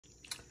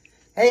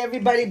Hey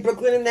everybody,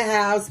 Brooklyn in the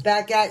house,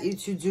 back at you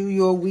to do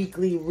your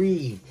weekly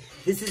read.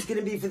 This is going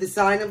to be for the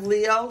sign of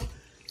Leo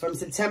from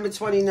September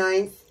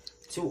 29th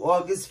to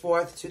August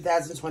 4th,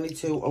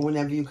 2022, or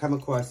whenever you come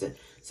across it.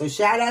 So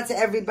shout out to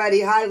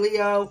everybody. Hi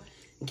Leo.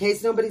 In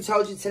case nobody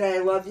told you today, I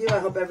love you. I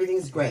hope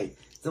everything's great.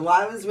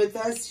 Delilah's with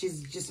us.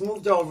 She's just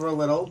moved over a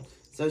little.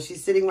 So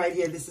she's sitting right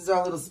here. This is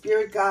our little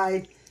spirit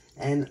guide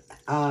and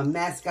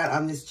mascot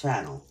on this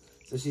channel.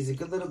 So she's a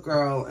good little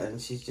girl, and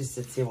she just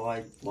sits here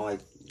while I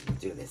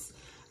do this.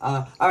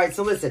 All right,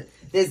 so listen.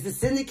 There's the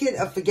syndicate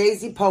of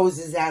Fugazi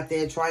posers out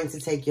there trying to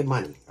take your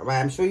money. All right,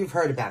 I'm sure you've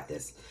heard about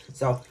this.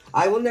 So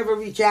I will never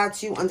reach out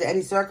to you under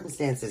any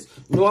circumstances,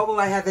 nor will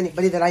I have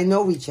anybody that I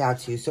know reach out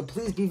to you. So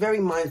please be very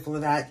mindful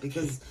of that,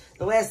 because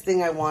the last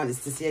thing I want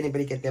is to see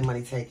anybody get their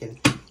money taken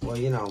or,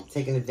 you know,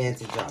 taken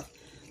advantage of.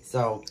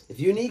 So if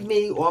you need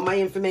me, all my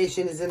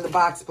information is in the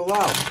box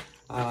below.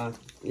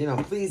 You know,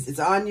 please, it's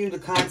on you to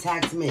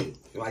contact me.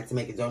 If you'd like to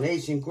make a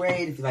donation,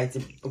 great. If you'd like to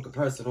book a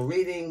personal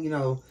reading, you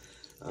know,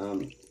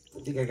 I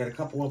think I got a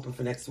couple open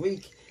for next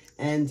week.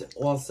 And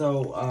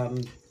also,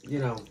 you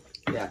know,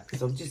 yeah,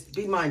 so just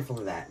be mindful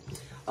of that.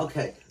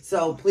 Okay,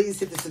 so please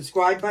hit the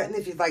subscribe button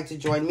if you'd like to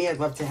join me. I'd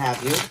love to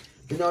have you.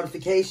 The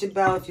notification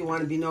bell if you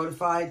want to be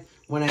notified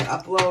when I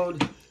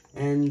upload.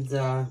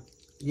 And,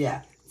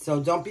 yeah. So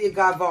don't be a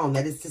gavone.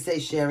 That is to say,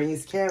 sharing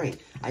is caring.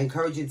 I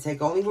encourage you to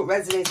take only what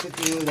resonates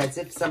with you. That's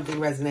if something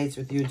resonates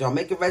with you. Don't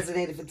make it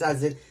resonate if it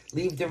doesn't.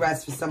 Leave the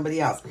rest for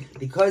somebody else.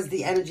 Because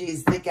the energy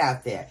is thick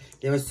out there.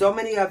 There are so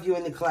many of you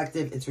in the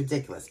collective, it's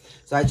ridiculous.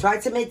 So I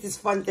tried to make this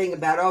fun thing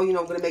about, oh, you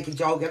know, I'm going to make a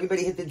joke.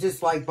 Everybody hit the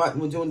dislike button.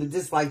 We're doing the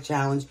dislike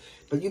challenge.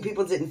 But you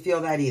people didn't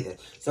feel that either.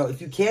 So if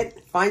you can't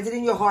find it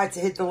in your heart to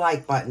hit the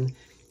like button,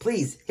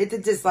 please hit the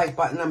dislike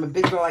button. I'm a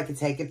big girl, I can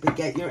take it, but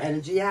get your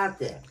energy out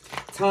there.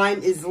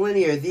 Time is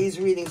linear. These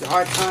readings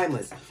are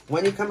timeless.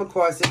 When you come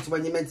across it, it's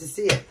when you're meant to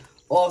see it.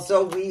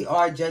 Also, we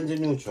are gender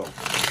neutral.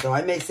 So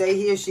I may say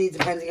he or she,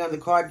 depending on the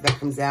card that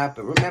comes out.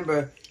 But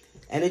remember,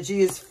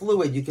 energy is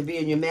fluid. You can be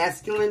in your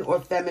masculine or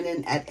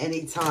feminine at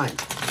any time.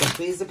 So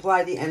please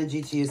apply the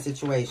energy to your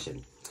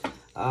situation.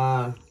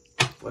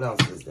 What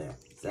else is there?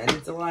 Is that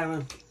it,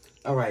 Delilah?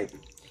 All right.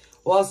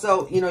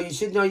 Also, you know, you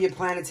should know your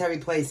planetary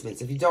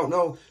placements. If you don't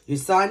know your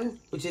sun,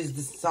 which is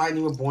the sign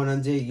you were born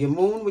under, your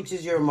moon, which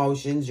is your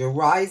emotions, your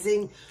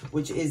rising,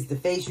 which is the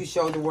face you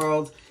show the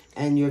world,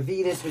 and your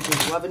Venus, which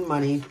is love and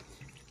money.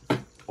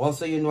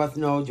 Also, your North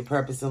Node, your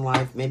purpose in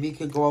life. Maybe you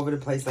could go over to a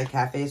place like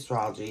Cafe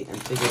Astrology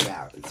and figure it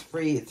out. It's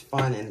free, it's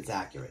fun, and it's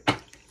accurate.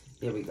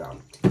 Here we go.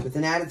 With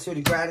an attitude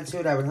of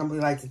gratitude, I would humbly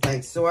like to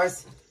thank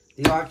Source,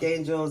 the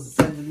Archangels,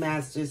 Ascended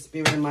Masters,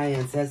 Spirit, and my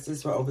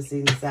ancestors for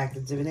overseeing this act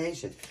of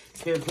divination.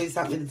 Spirit, please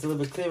help me to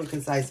deliver clear and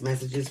concise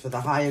messages for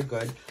the higher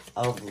good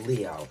of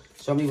Leo.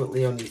 Show me what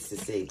Leo needs to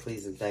see,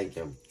 please, and thank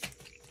him.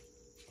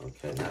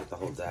 Okay, not the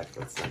whole deck.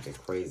 Let's not get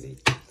crazy.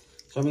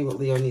 Show me what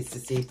Leo needs to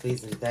see,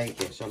 please, and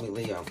thank you. Show me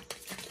Leo.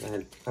 Go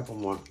ahead, a couple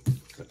more.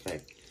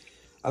 Okay.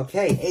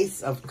 Okay,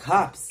 Ace of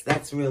Cups.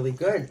 That's really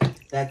good.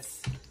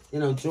 That's, you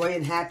know, joy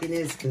and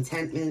happiness,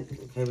 contentment.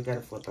 Okay, we got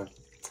a flipper.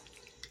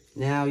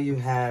 Now you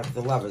have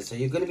the Lovers. So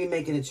you're going to be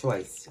making a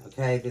choice,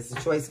 okay? There's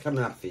a choice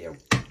coming up for you.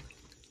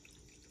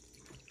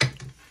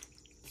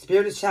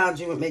 Spirit is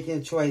challenging you with making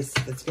a choice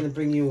that's going to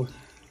bring you,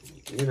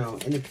 you know,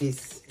 inner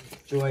peace,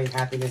 joy,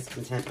 happiness,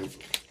 contentment.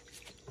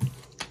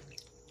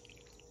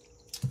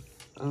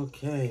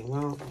 Okay,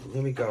 well,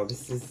 here we go.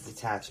 This is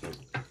detachment.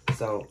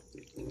 So,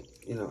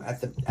 you know,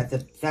 at the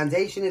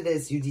foundation of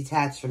this, you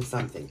detach from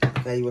something,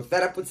 okay? You were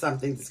fed up with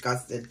something,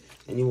 disgusted,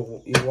 and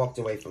you walked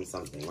away from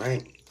something,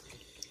 right?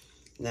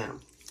 Now,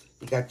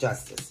 you got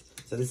Justice.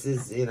 So this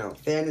is, you know,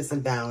 fairness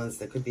and balance.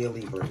 There could be a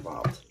Libra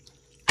involved.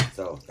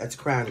 So that's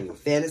crowning you.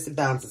 Fairness and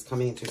balance is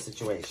coming into a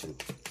situation.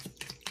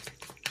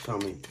 Show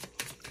me.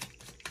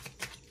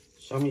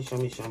 Show me, show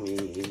me, show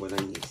me what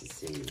I need to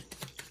see.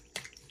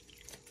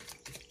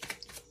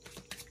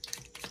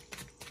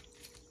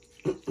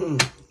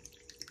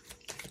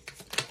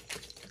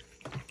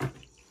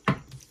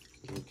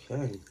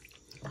 Okay.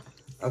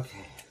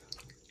 Okay.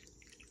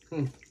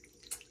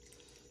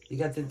 You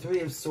got the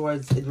Three of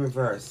Swords in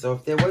reverse. So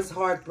if there was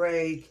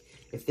heartbreak,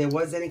 if there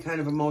was any kind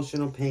of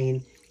emotional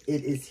pain,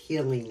 it is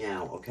healing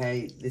now,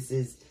 okay? This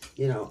is,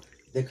 you know,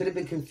 there could have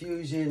been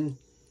confusion,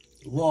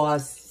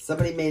 loss,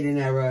 somebody made an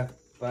error,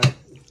 but,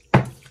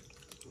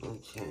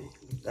 okay.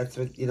 That's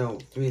what, you know,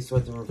 Three of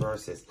Swords in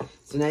reverse is.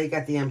 So now you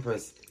got the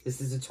Empress.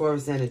 This is a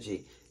Taurus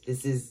energy.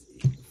 This is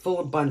full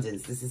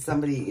abundance. This is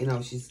somebody, you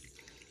know,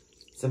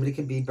 somebody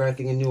could be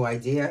birthing a new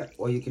idea,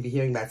 or you could be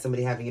hearing about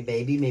somebody having a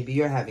baby. Maybe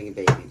you're having a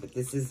baby. But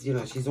this is, you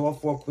know, she's all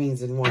four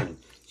queens in one.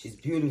 She's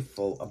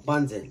beautiful,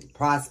 abundant,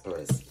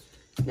 prosperous.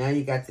 Now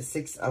you got the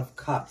Six of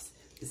Cups.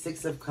 The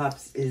Six of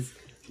Cups is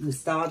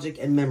nostalgic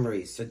and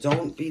memories. So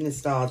don't be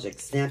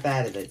nostalgic. Snap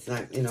out of it. It's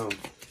not, you know,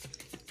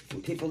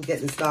 when people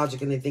get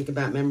nostalgic and they think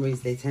about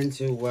memories, they tend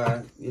to,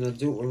 you know,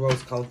 do it with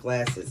rose-colored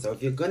glasses. So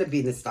if you're going to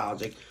be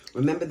nostalgic,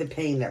 remember the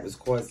pain that was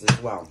caused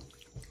as well.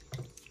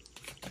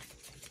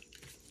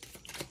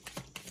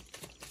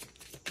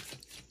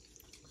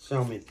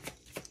 Show me.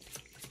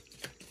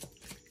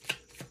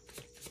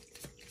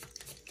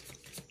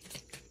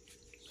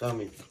 Show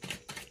me.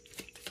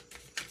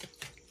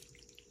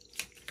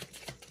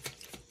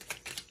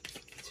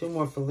 Two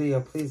more for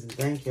Leo, please, and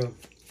thank you.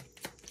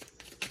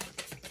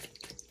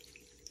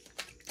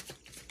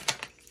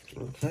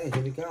 Okay,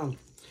 here we go.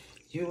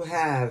 You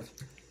have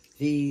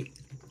the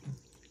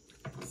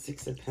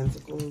Six of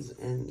Pentacles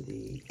and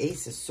the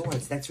Ace of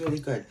Swords. That's really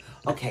good.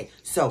 Okay,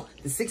 so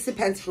the Six of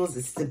Pentacles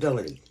is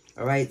stability.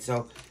 All right,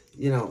 so,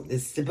 you know,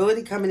 there's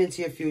stability coming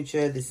into your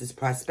future. This is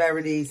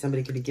prosperity.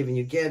 Somebody could be giving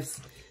you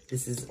gifts.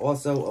 This is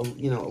also,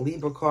 you know, a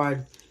Libra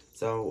card.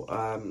 So,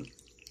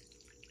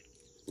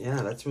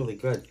 yeah, that's really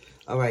good.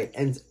 All right,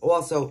 and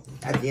also,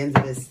 at the end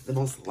of this, the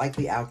most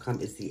likely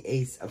outcome is the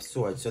Ace of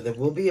Swords. So there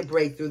will be a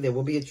breakthrough. There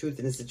will be a truth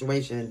in the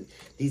situation. And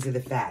these are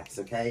the facts,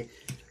 okay?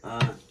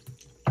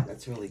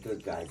 That's really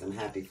good, guys. I'm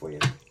happy for you.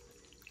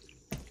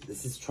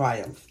 This is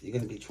triumph. You're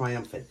going to be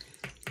triumphant.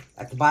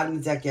 At the bottom of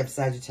the deck, you have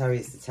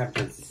Sagittarius, the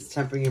Temperance. This is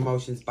tempering your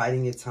emotions,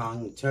 biting your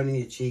tongue, turning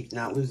your cheek,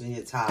 not losing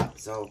your top.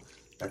 So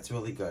that's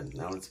really good.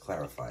 Now let's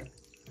clarify.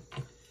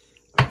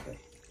 Okay.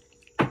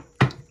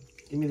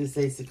 Give me this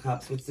Ace of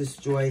Cups. What's this?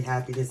 Joy,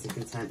 happiness, and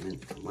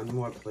contentment. One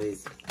more,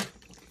 please.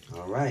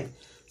 All right.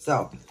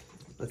 So,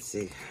 let's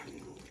see.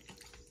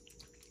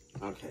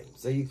 Okay.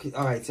 So, you could,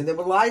 all right. So, there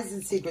were lies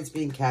and secrets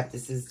being kept.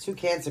 This is 2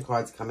 Cancer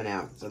cards coming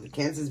out. So, the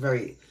Cancer is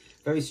very,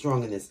 very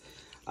strong in this.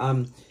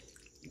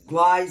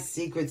 Lies,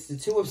 secrets. The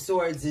Two of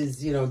Swords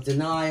is, you know,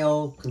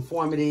 denial,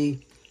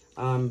 conformity.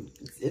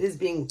 It is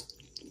being,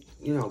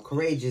 you know,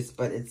 courageous,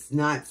 but it's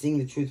not seeing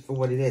the truth for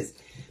what it is.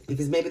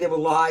 Because maybe there were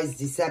lies,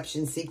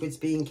 deception, secrets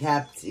being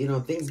kept, you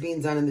know, things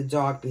being done in the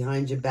dark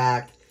behind your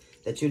back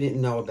that you didn't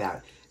know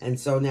about. And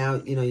so now,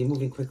 you know, you're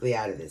moving quickly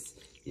out of this.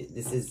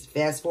 This is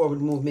fast forward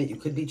movement. You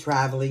could be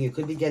traveling. You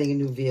could be getting a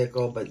new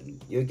vehicle, but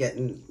you're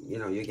getting, you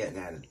know, you're getting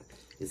out of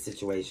this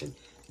situation.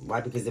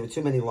 Why? Because there were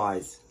too many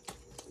lies,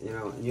 you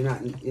know, and you're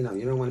not, you know,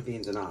 you don't want to be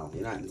in denial.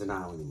 You're not in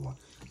denial anymore.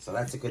 So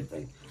that's a good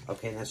thing.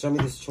 Okay, now show me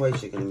this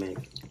choice you're going to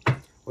make.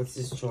 What's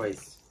this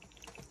choice?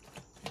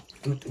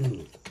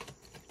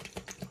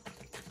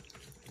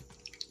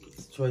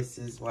 Choice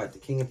is what? The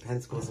King of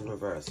Pentacles in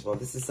reverse. Well,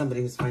 this is somebody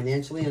who's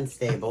financially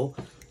unstable.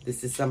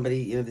 This is somebody,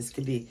 you know, this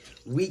could be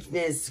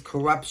weakness,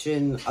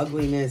 corruption,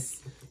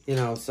 ugliness, you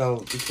know, so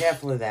be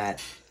careful of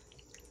that.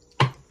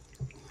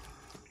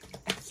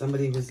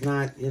 Somebody who's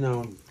not, you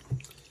know,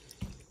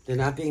 they're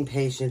not being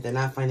patient, they're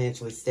not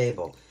financially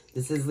stable.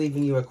 This is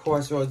leaving you at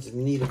crossroads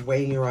in need of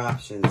weighing your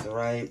options, all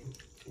right?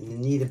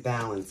 In need of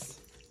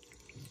balance.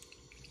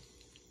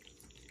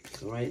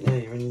 So right now,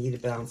 you're in need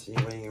of balance and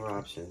you're weighing your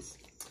options.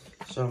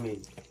 Show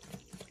me.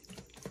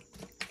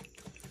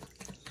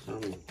 Show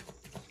me.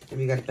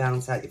 Maybe you got to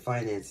balance out your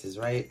finances,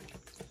 right?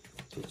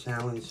 Your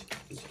challenge.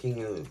 This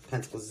King of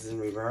Pentacles is in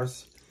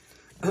reverse.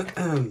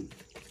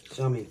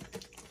 Show me.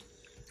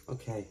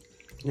 Okay.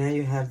 Now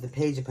you have the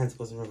Page of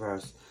Pentacles in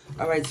reverse.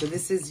 All right. So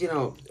this is, you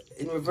know,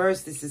 in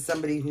reverse, this is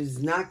somebody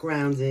who's not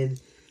grounded.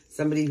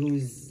 Somebody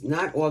who's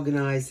not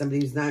organized.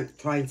 Somebody who's not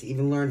trying to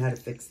even learn how to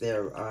fix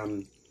their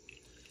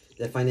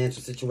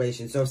financial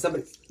situation. So if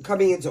somebody's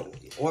coming in to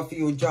offer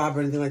you a job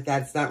or anything like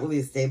that, it's not really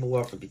a stable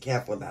offer. Be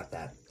careful about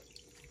that.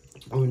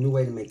 Or a new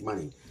way to make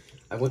money.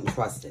 I wouldn't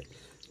trust it.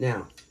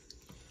 Now,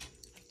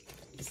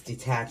 this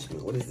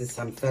detachment. What is this?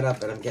 I'm fed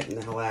up and I'm getting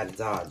the hell out of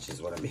Dodge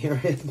is what I'm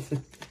hearing.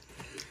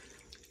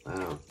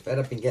 Wow. Fed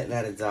up and getting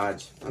out of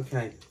Dodge.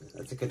 Okay.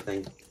 That's a good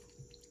thing.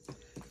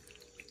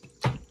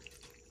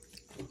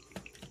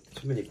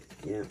 Too many.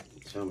 Yeah.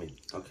 Show me.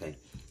 Okay.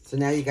 So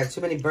now you got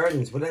too many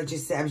burdens. What did I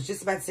just say? I was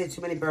just about to say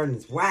too many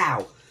burdens.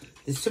 Wow.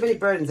 There's too many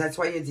burdens. That's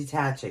why you're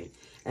detaching.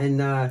 And,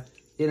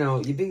 you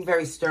know, you're being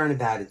very stern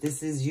about it.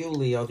 This is you,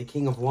 Leo, the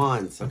King of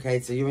Wands.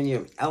 Okay? So you're in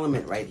your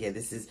element right here.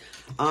 This is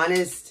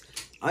honest,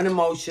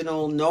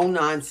 unemotional, no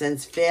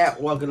nonsense, fair,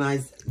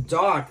 organized,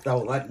 dark,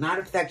 though. Not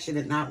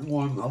affectionate, not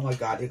warm. Oh, my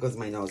God. Here goes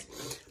my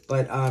nose.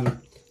 But,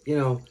 you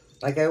know,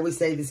 like I always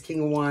say, this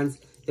King of Wands,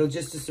 he'll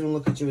just as soon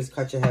look at you as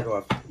cut your head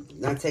off.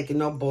 Not taking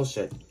no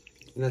bullshit.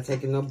 You're not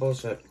taking no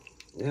bullshit.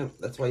 Yeah,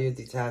 that's why you're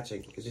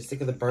detaching. Because you're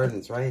sick of the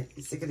burdens, right?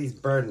 You're sick of these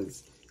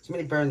burdens. Too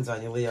many burdens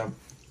on you, Leo.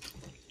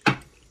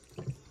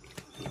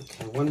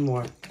 Okay, one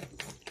more.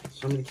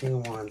 Show me the King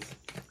of Wands.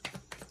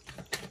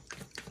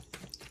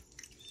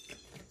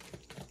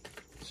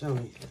 Show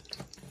me.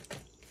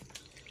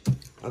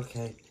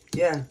 Okay.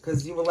 Yeah,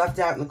 because you were left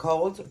out in the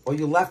cold. Or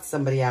you left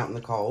somebody out in the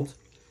cold.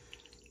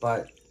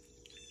 But,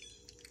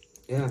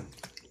 yeah.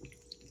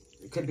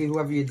 It could be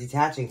whoever you're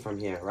detaching from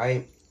here,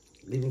 right?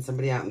 Leaving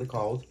somebody out in the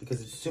cold because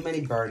there's too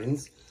many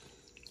burdens,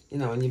 you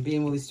know, and you're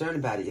being really stern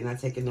about it. You're not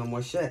taking no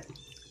more shit.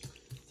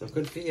 So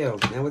good for you.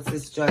 Now what's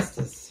this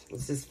justice?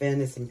 What's this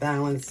fairness and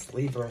balance?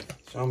 Libra,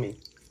 show me.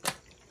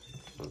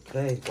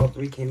 Okay, all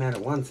 3 came out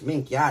at once.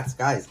 Mink, yachts,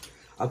 guys.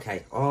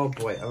 Okay, oh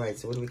boy. All right,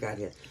 so what do we got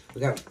here?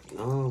 We got,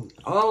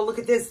 oh, look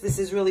at this. This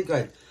is really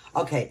good.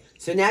 Okay,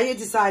 so now you're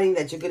deciding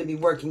that you're going to be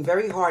working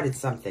very hard at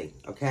something,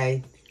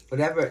 okay?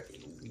 Whatever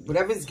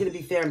is going to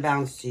be fair and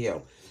balanced to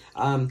you.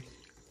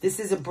 This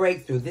is a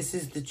breakthrough. This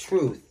is the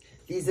truth.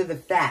 These are the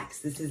facts.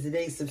 This is the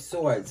Ace of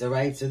Swords, all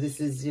right? So this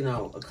is, you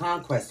know, a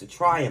conquest, a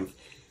triumph.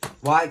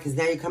 Why? Because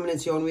now you're coming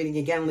into your own reading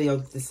again, Leo,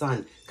 the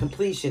sun.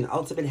 Completion,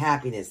 ultimate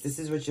happiness. This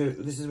is what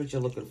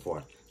you're looking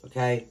for.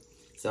 Okay?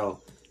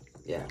 So,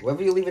 yeah.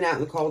 Whoever you're leaving out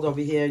in the cold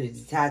over here, you're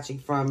detaching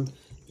from,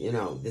 you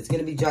know, there's going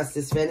to be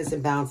justice, fairness,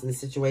 and balance in the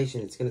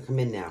situation. It's going to come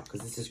in now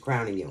because this is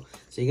crowning you.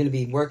 So you're going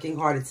to be working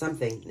hard at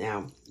something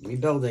now,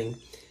 rebuilding.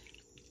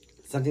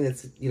 Something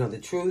that's, you know, the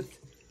truth.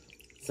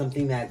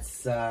 Something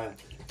that's,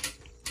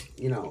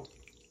 you know,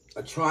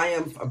 a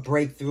triumph, a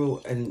breakthrough,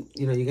 and,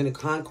 you know, you're going to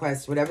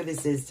conquest whatever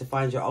this is to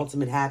find your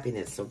ultimate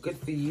happiness. So good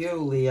for you,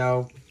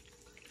 Leo.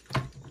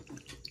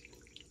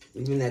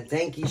 Even that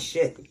danky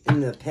shit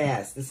in the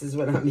past. This is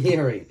what I'm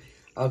hearing.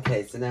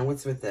 Okay, so now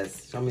what's with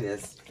this? Show me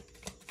this.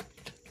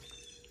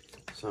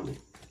 Show me.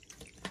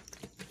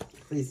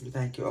 Please and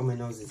thank you. Oh, my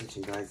nose is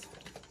itching, guys.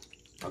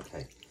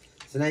 Okay.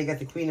 So now you got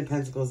the Queen of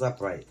Pentacles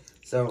upright.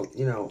 So,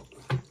 you know,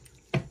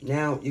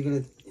 now you're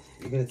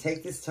gonna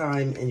take this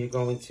time and you're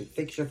going to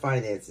fix your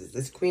finances.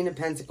 This Queen of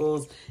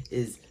Pentacles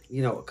is,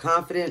 you know, a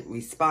confident,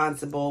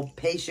 responsible,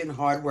 patient,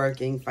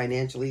 hardworking,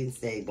 financially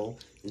stable,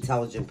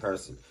 intelligent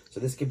person. So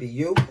this could be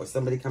you or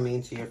somebody coming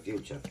into your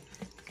future.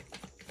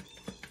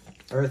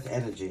 Earth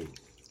energy.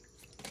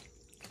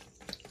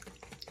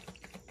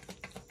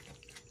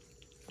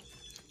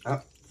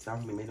 Oh,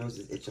 sorry, my nose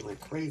is itching like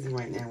crazy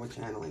right now. We're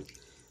channeling.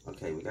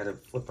 Okay, we got a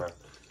flipper.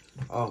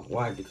 Oh,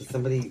 why? Because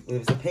somebody, it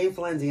was a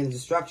painful ending and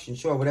destruction.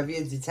 Sure, whatever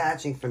you're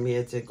detaching from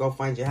here to go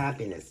find your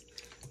happiness.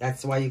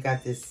 That's why you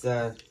got this,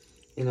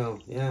 you know,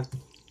 yeah.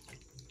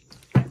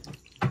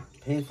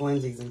 Painful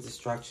endings and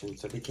destruction,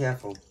 so be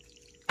careful.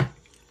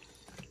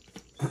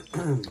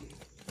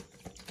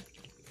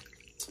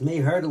 May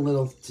hurt a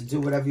little to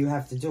do whatever you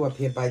have to do up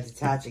here by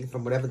detaching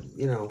from whatever,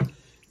 you know,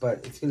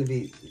 but it's gonna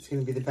be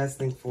the best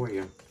thing for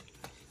you.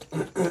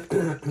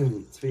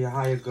 It's for your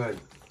higher good.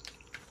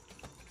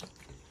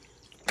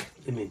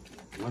 Give me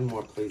one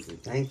more, please,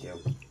 and thank you.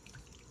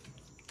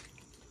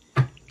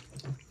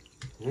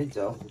 Hey,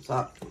 Joe, what's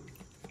up?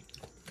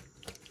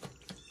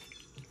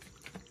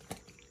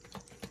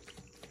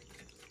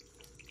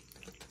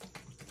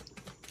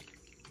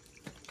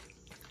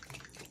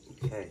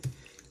 Okay.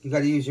 You got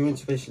to use your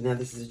intuition. Now,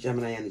 this is a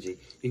Gemini energy.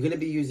 You're going to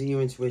be using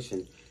your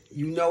intuition.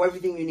 You know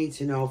everything you need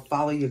to know.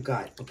 Follow your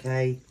gut,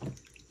 okay?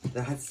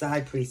 That's the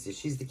High Priestess.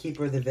 She's the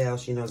keeper of the veil.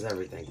 She knows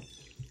everything.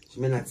 She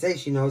may not say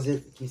she knows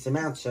it, keeps her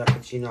mouth shut,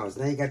 but she knows.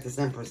 Now you got this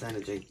Empress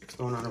energy. What's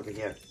going on over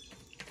here?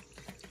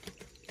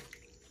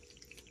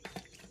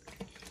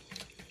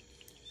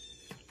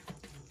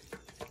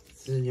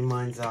 This is in your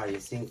mind's eye. You're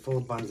seeing full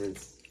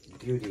abundance,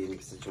 beauty in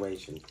your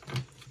situation.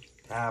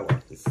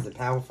 Power. This is a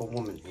powerful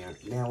woman here.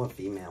 Male or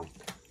female.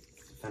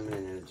 It's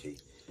feminine energy.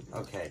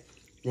 Okay.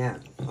 Now,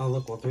 oh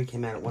look, all three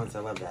came out at once.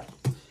 I love that.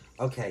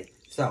 Okay,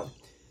 so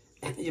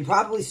you're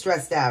probably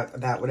stressed out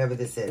about whatever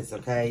this is,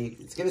 okay?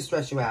 It's going to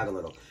stress you out a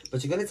little.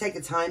 But you're going to take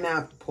a time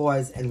out,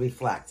 pause, and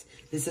reflect.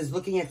 This is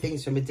looking at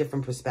things from a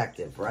different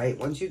perspective, right?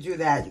 Once you do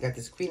that, you got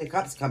this Queen of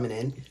Cups coming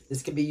in.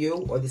 This could be you,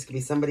 or this could be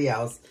somebody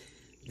else.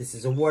 This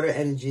is a water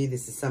energy.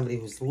 This is somebody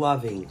who's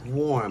loving,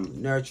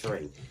 warm,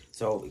 nurturing.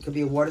 So it could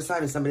be a water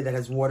sign or somebody that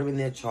has water in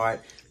their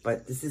chart.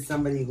 But this is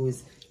somebody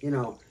who's, you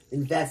know,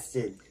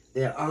 invested.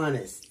 They're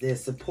honest. They're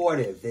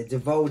supportive. They're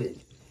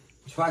devoted.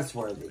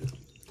 Trustworthy.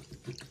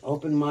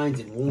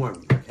 Open-minded,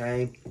 warm,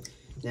 okay?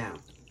 Now,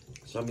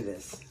 show me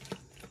this.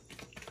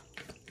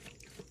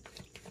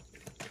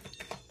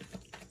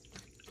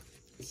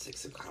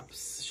 Six of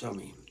Cups. Show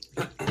me.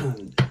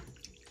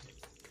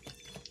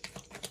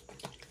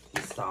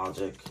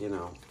 Nostalgic, you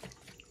know.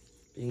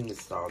 Being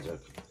nostalgic.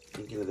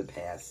 Thinking of the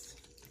past.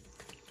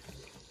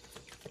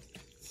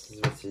 This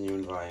is what's in your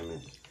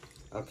environment.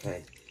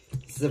 Okay.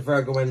 This is a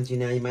Virgo energy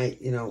now. You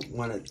might, you know,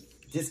 want to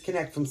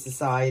disconnect from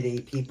society,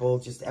 people,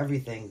 just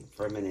everything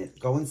for a minute.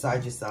 Go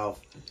inside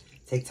yourself.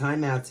 Take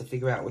time out to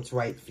figure out what's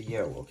right for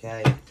you,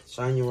 okay?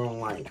 Shine your own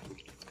light.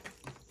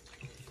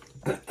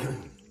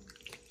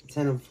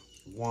 10 of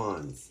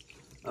Wands.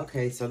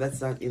 Okay, so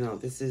that's not, you know,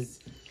 this is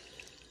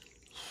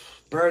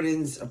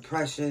burdens,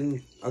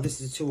 oppression. Oh, this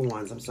is 2 of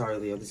Wands. I'm sorry,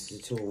 Leo. This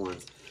is 2 of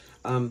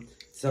Wands.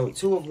 So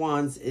 2 of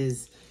Wands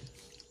is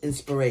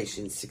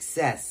inspiration,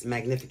 success,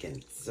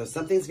 magnificence. So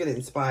something's going to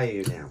inspire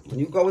you now. When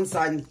you go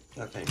inside,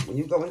 okay, when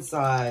you go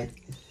inside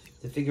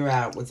to figure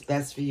out what's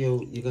best for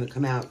you, you're going to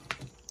come out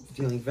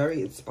feeling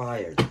very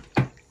inspired.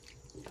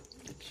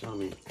 Show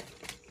me.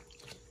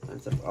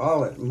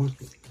 Oh, and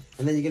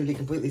then you're going to be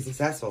completely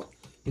successful.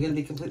 You're going to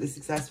be completely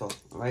successful,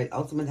 all right?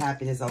 Ultimate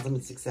happiness,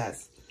 ultimate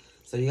success.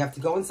 So you have to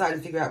go inside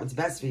and figure out what's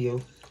best for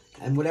you.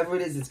 And whatever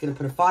it is, it's going to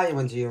put a fire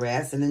under your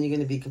ass, and then you're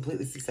going to be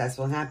completely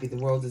successful and happy. The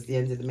world is the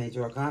end of the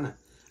major arcana.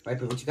 Right,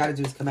 but what you got to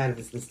do is come out of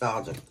this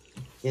nostalgia.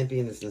 Can't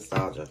be in this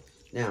nostalgia.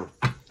 Now,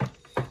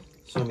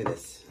 show me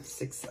this.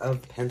 6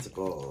 of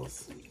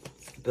Pentacles.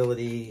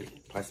 Stability,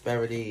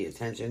 prosperity,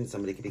 attention.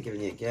 Somebody could be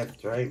giving you a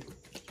gift, right?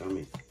 Show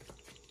me.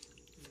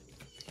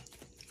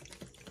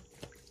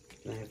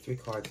 Can I have 3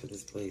 cards for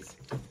this, please?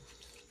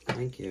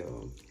 Thank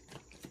you.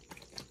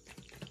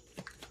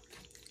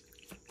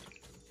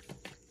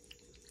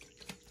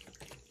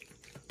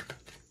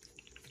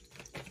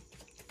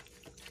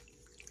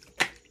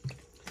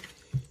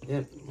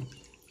 Yep.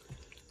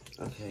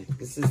 Okay,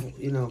 this is,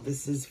 you know,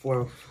 this is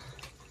 4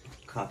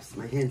 cups.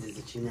 My hand is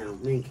itchy now.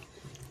 Mink.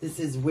 This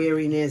is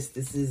weariness.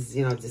 This is,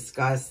 you know,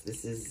 disgust.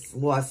 This is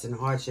loss and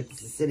hardship.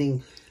 This is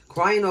sitting,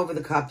 crying over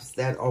the cups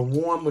that are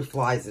warm with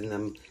flies in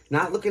them.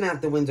 Not looking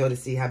out the window to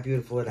see how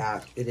beautiful it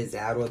is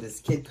out, or this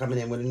kid coming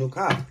in with a new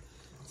cup.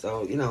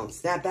 So, you know,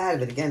 snap out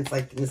of it. Again, it's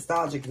like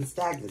nostalgic and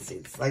stagnancy.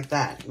 It's like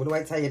that. What do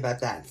I tell you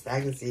about that?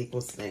 Stagnancy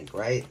equals stink,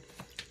 right?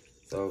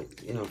 So,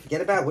 you know, forget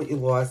about what you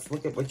lost.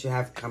 Look at what you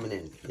have coming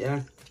in.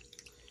 Yeah?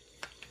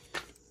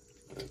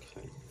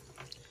 Okay.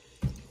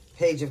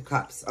 Page of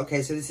Cups.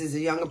 Okay, so this is a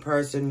younger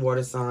person,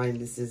 water sign.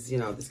 This is, you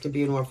know, this could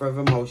be an offer of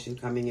emotion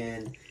coming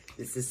in.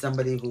 This is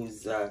somebody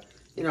who's,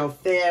 you know,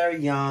 fair,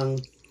 young.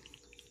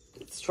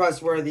 It's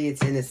trustworthy.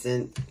 It's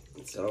innocent.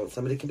 So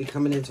somebody could be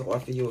coming in to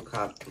offer you a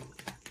cup.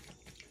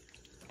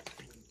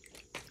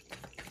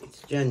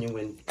 It's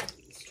genuine.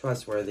 It's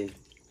trustworthy.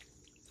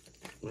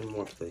 One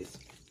more, please.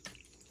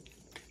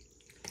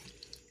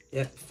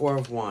 Yep, 4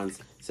 of Wands.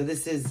 So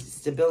this is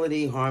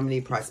stability,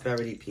 harmony,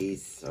 prosperity,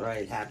 peace. All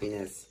right,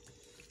 happiness.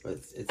 But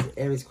it's an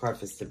Aries card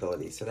for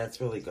stability. So that's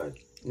really good.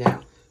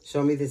 Now,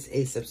 show me this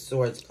Ace of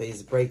Swords,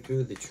 please.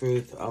 Breakthrough, the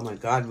truth. Oh my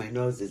God, my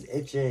nose is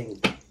itching.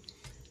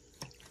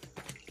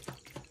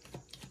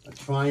 A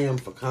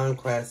triumph, a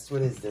conquest.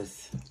 What is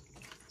this?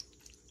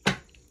 Can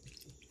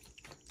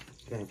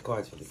I have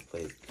cards for this,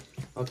 please?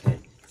 Okay.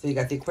 So you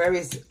got the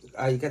Aquarius.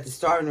 You got the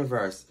Star in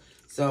reverse.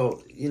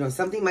 So, you know,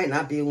 something might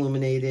not be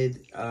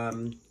illuminated.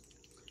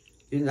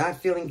 You're not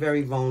feeling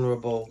very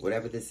vulnerable,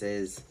 whatever this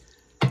is.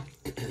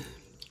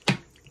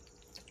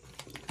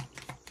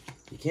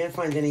 You can't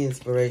find any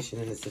inspiration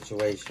in the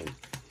situation.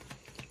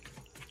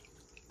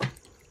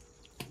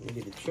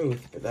 Maybe the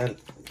truth, but that,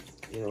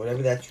 you know,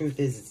 whatever that truth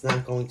is, it's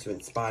not going to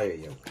inspire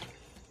you.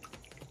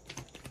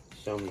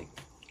 Show me.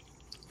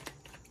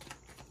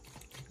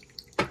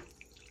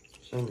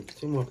 Show me.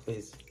 2 more,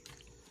 please.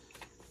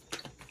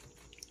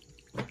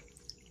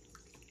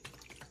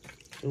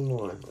 2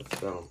 more.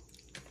 Let's go.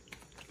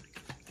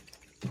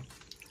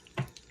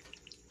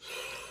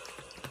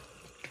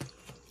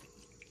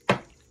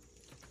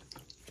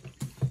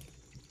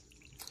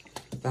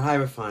 The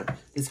Hierophant.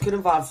 This could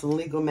involve some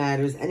legal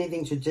matters,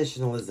 anything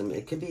traditionalism.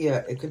 It could be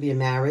a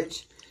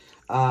marriage.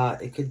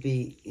 It could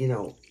be, you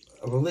know,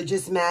 a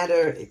religious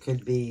matter. It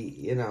could be,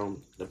 you know,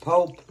 the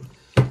Pope,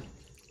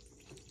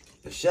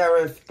 the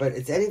sheriff, but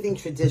it's anything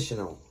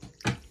traditional.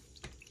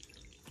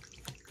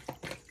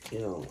 You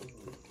know,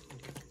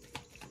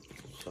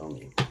 show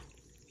me.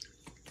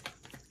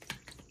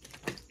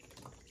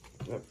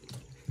 Yep.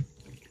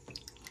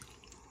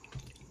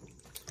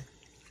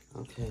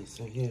 Okay,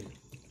 so here,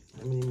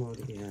 how many more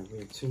do we have? We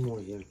have 2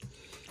 more here.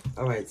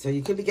 All right, so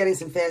you could be getting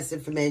some fast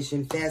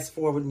information, fast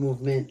forward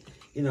movement.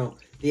 You know,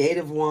 the 8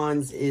 of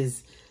Wands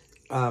is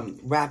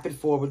rapid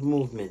forward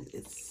movement.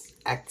 It's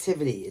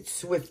activity. It's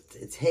swift.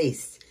 It's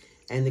haste.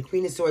 And the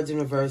Queen of Swords in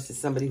reverse is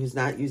somebody who's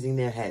not using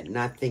their head,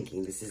 not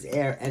thinking. This is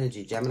air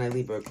energy, Gemini,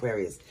 Libra,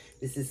 Aquarius.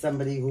 This is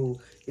somebody who,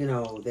 you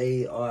know,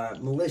 they are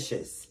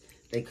malicious.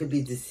 They could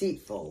be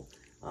deceitful,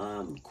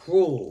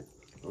 cruel,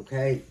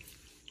 okay?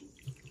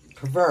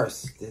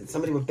 Perverse.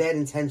 Somebody with bad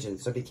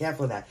intentions, so be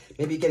careful of that.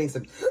 Maybe you're getting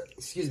some,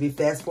 excuse me,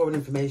 fast forward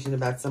information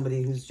about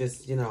somebody who's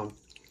just, you know,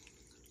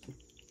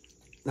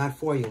 not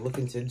for you,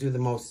 looking to do the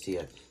most to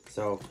you.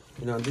 So,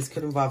 you know, this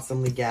could involve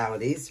some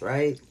legalities,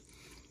 right?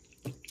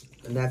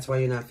 And that's why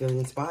you're not feeling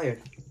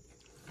inspired.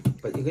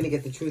 But you're going to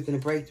get the truth and a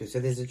breakthrough. So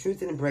there's a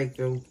truth and a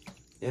breakthrough.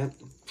 Yep.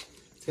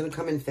 It's going to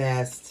come in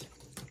fast.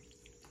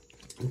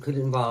 It could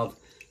involve,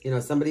 you know,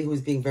 somebody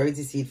who's being very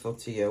deceitful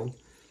to you.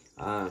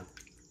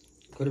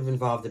 Could have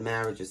involved a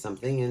marriage or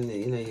something. And,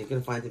 you know, you're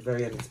going to find it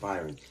very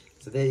uninspiring.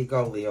 So there you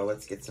go, Leo.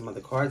 Let's get some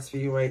other cards for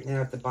you right now.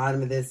 At the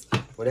bottom of this,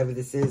 whatever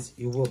this is,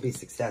 you will be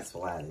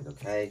successful at it,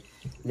 okay?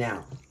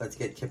 Now, let's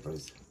get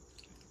Kippers.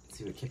 Let's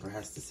see what Kipper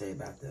has to say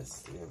about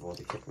this. Do we have all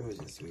the Kippers?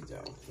 Yes, we do.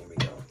 Here we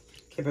go.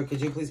 Kipper,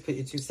 could you please put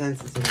your 2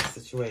 cents into this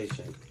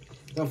situation?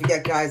 Don't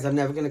forget, guys, I'm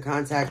never going to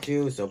contact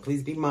you, so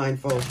please be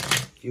mindful.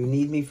 If you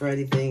need me for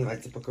anything,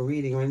 like to book a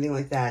reading or anything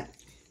like that,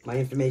 my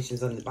information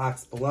is on the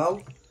box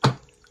below.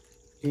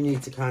 You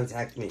need to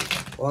contact me.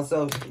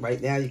 Also,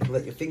 right now, you can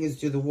let your fingers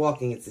do the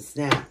walking. It's a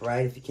snap,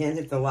 right? If you can't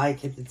hit the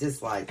like, hit the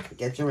dislike.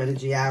 Get your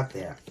energy out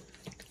there.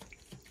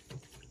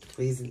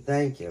 Please and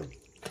thank you.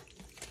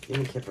 Give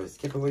me Kippers.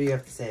 Kipper, what do you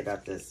have to say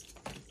about this?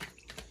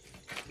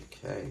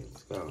 Okay,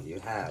 let's go.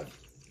 You have.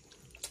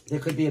 There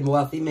could be a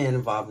wealthy man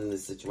involved in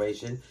this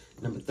situation.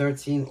 Number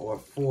 13 or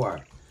 4.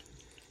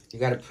 You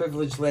got a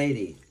privileged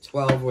lady.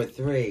 12 or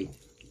 3.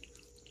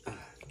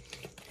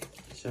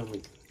 Show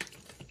me.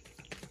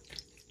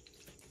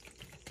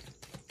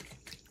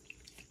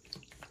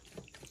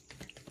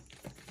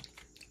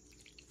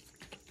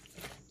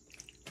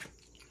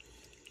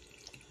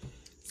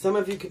 Some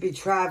of you could be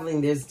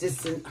traveling. There's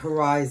distant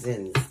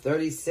horizons.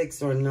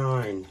 36 or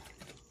 9.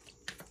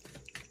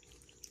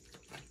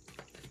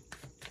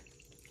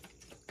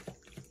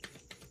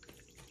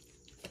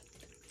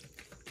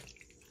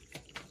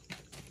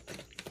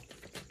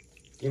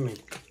 Give me.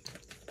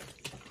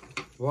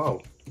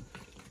 Whoa.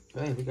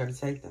 Right, we got to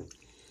take them.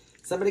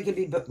 Somebody could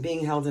be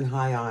being held in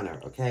high honor,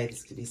 okay?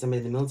 This could be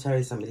somebody in the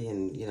military, somebody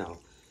in, you know,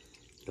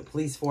 the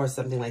police force,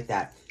 something like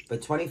that.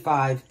 But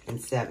 25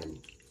 and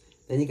 7.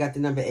 Then you got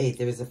the number 8.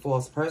 There is a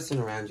false person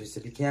around you,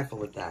 so be careful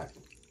with that.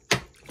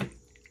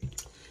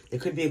 There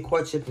could be a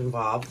courtship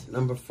involved,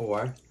 number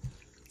 4.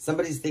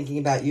 Somebody's thinking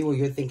about you or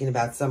you're thinking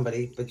about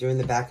somebody, but you're in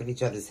the back of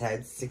each other's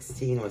heads,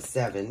 16 or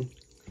 7.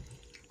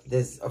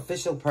 There's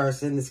official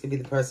person. This could be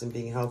the person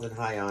being held in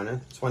high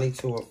honor,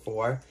 22 or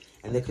 4.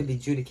 And there could be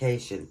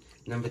adjudication,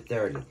 number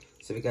 30.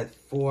 So we got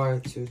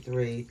 4, 2,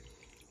 3,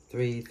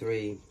 3,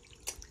 3.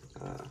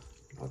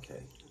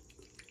 Okay.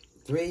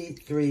 3,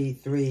 3,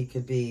 3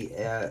 could be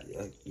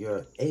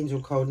your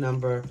angel code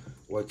number,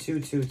 or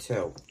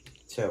 222.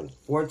 2.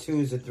 4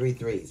 2s or 3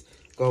 3s.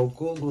 Go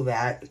Google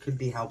that. It could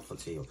be helpful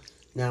to you.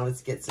 Now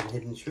let's get some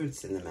hidden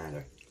truths in the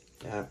matter.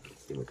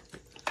 Let's see what,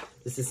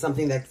 this is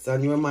something that's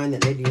on your mind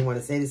that maybe you want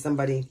to say to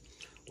somebody,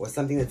 or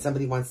something that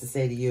somebody wants to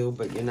say to you,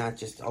 but you're not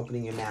just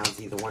opening your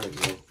mouths, either one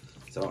of you.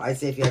 So I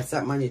say if you have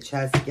something on your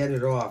chest, get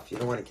it off. You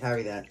don't want to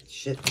carry that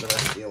shit for the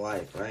rest of your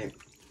life, right?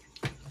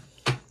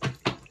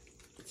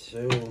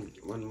 2,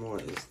 1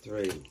 more is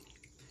 3.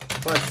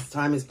 Plus,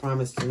 time is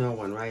promised to no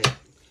one, right?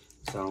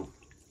 So,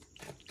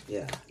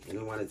 yeah, you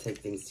don't want to take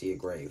things to your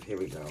grave. Here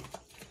we go.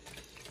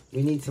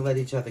 We need to let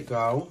each other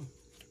go.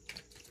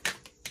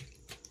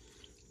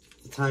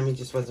 The timing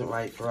just wasn't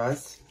right for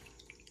us.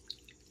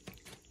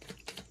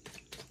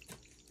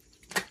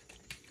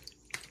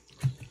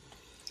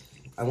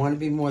 I want to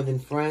be more than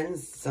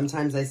friends.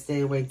 Sometimes I stay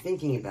awake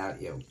thinking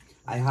about you.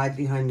 I hide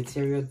behind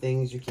material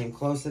things. You came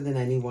closer than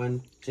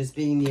anyone. Just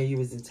being near you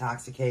is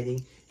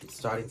intoxicating. I'm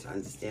starting to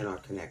understand our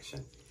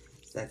connection.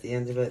 Is that the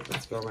end of it?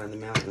 Let's go around the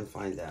mountain and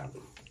find out.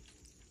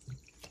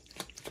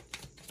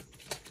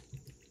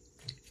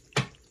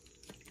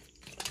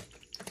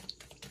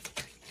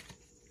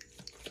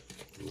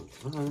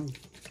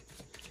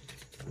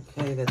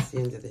 Okay, that's the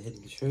end of the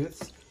hidden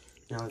truths.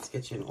 Now let's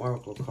get you an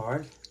oracle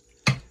card.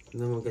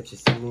 And then we'll get you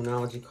some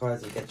Moonology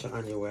cards and get you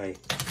on your way.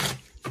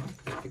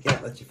 Don't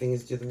forget, let your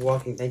fingers do the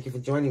walking. Thank you for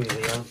joining me,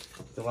 Leo.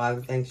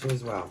 Delilah thanks you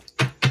as well.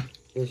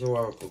 Here's your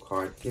oracle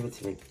card. Give it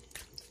to me.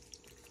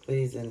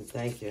 Please and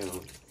thank you.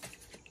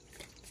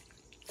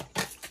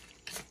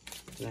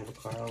 Can I have a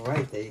card? All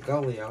right, there you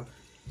go, Leo.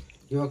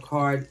 Your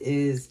card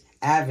is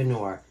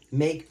Avenor.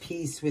 Make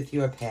peace with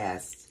your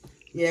past.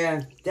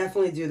 Yeah,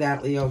 definitely do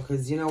that, Leo,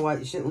 because you know what?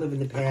 You shouldn't live in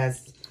the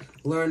past.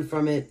 Learn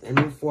from it and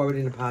move forward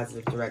in a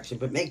positive direction,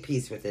 but make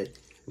peace with it.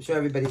 I'm sure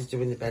everybody's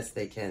doing the best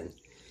they can.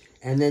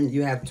 And then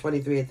you have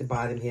 23 at the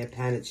bottom here,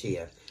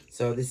 Panacea.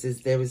 So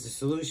there is a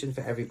solution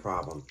for every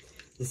problem.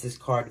 This is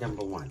card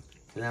number 1.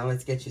 Now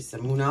let's get you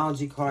some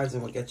Moonology cards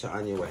and we'll get you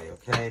on your way,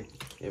 okay?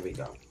 Here we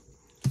go.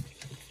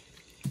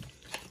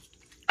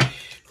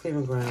 Clear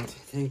and ground.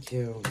 Thank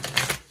you.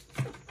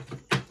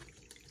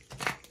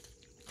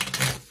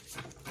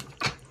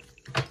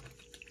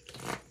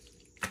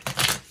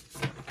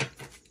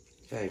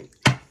 Okay,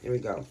 here we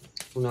go.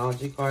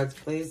 Moonology cards,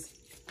 please.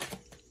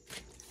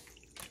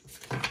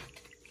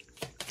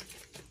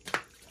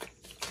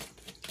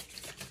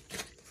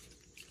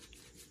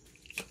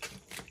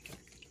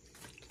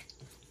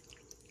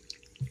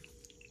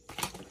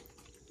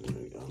 There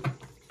we go.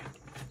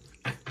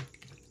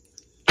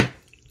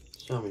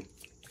 Show me.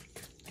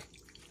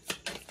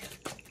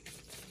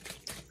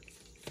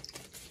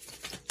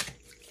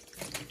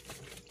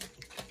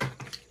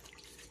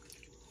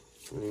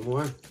 Any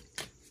more?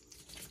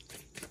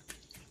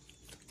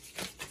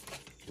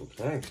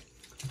 Okay,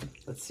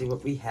 let's see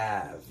what we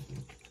have.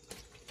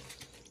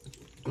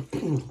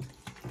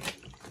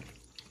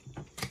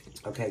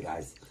 Okay,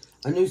 guys,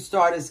 a new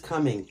start is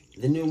coming,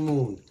 the new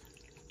moon.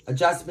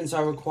 Adjustments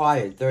are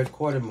required, 3rd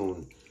quarter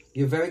moon.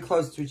 You're very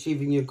close to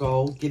achieving your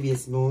goal,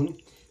 gibbous moon.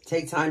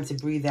 Take time to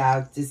breathe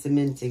out,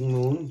 disseminating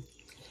moon.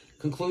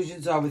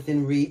 Conclusions are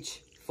within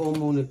reach, full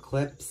moon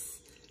eclipse.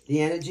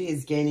 The energy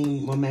is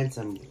gaining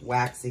momentum,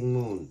 waxing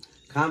moon.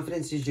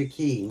 Confidence is your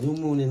key, new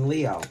moon in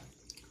Leo.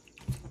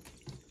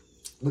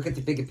 Look at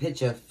the bigger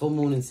picture, full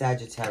moon in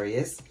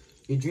Sagittarius.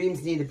 Your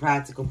dreams need a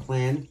practical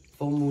plan,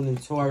 full moon in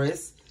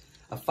Taurus.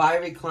 A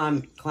fiery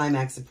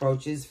climax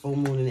approaches, full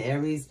moon in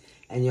Aries.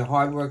 And your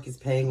hard work is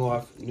paying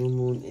off, new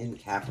moon in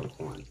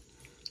Capricorn.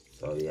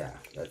 So yeah,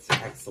 that's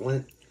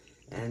excellent.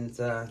 And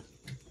I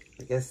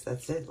guess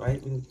that's it,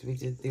 right? We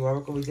did the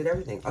oracle, we did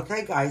everything.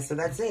 Okay, guys, so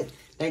that's it.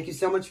 Thank you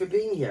so much for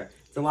being here.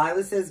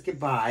 Delilah says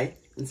goodbye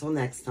until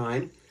next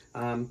time.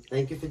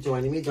 Thank you for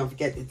joining me. Don't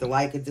forget the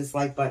like and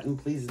dislike button,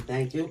 please and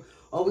thank you.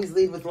 Always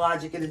lead with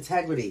logic and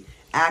integrity.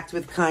 Act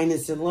with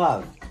kindness and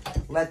love.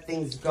 Let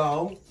things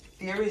go.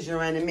 Fear is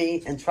your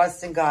enemy, and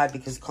trust in God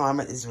because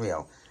karma is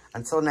real.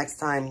 Until next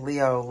time,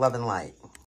 Leo, love and light.